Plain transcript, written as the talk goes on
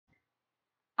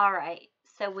All right.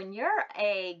 So when you're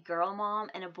a girl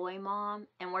mom and a boy mom,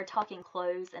 and we're talking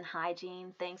clothes and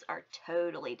hygiene, things are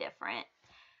totally different.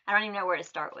 I don't even know where to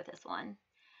start with this one.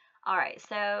 All right.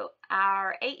 So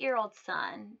our 8-year-old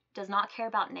son does not care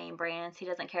about name brands. He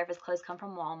doesn't care if his clothes come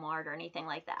from Walmart or anything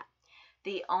like that.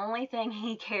 The only thing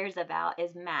he cares about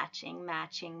is matching,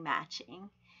 matching, matching.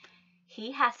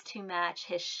 He has to match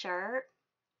his shirt,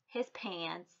 his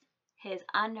pants, his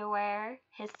underwear,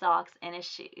 his socks, and his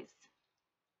shoes.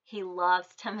 He loves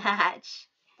to match.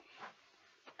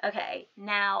 Okay,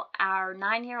 now our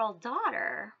 9-year-old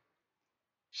daughter,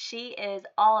 she is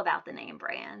all about the name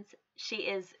brands. She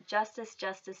is Justice,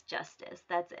 Justice, Justice.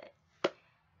 That's it.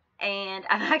 And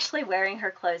I'm actually wearing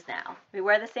her clothes now. We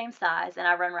wear the same size, and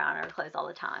I run around in her clothes all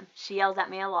the time. She yells at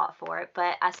me a lot for it,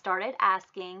 but I started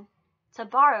asking to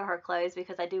borrow her clothes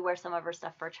because I do wear some of her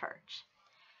stuff for church.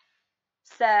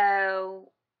 So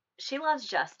she loves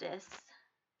Justice.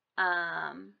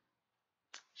 Um,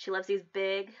 she loves these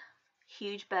big,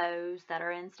 huge bows that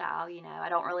are in style. I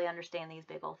don't really understand these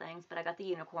big old things, but I got the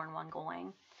unicorn one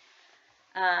going.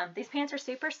 These pants are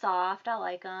super soft. I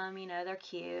like them. They're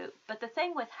cute. But the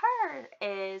thing with her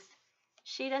is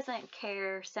she doesn't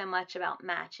care so much about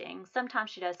matching.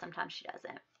 Sometimes she does, sometimes she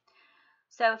doesn't.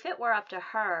 So if it were up to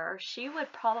her, she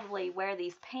would probably wear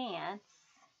these pants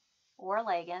or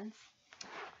leggings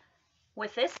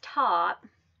with this top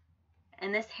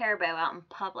and this hair bow out in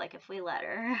public if we let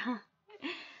her.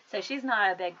 So she's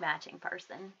not a big matching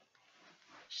person.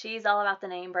 She's all about the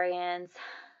name brands.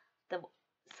 The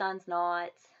son's not.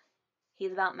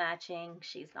 He's about matching.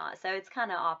 She's not. So it's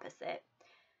kind of opposite.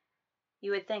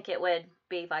 You would think it would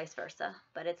be vice versa,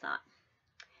 but it's not.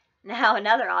 Now,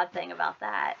 another odd thing about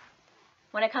that,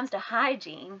 when it comes to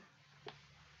hygiene,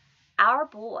 our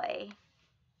boy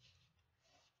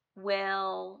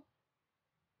will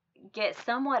get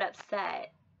somewhat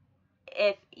upset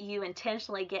if you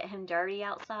intentionally get him dirty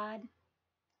outside.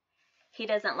 He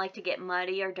doesn't like to get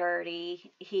muddy or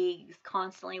dirty. He's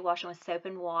constantly washing with soap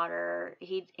and water.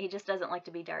 He just doesn't like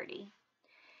to be dirty.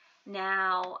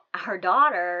 Now, our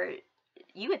daughter,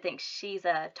 you would think she's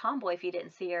a tomboy if you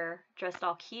didn't see her dressed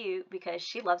all cute because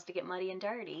she loves to get muddy and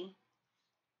dirty.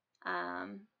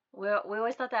 We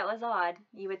always thought that was odd.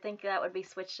 You would think that would be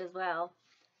switched as well.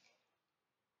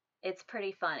 It's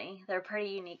pretty funny. They're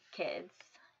pretty unique kids,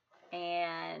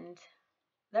 and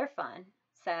they're fun.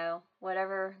 So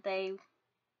whatever they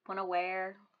want to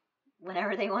wear,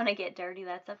 whenever they want to get dirty,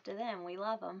 that's up to them. We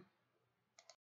love them.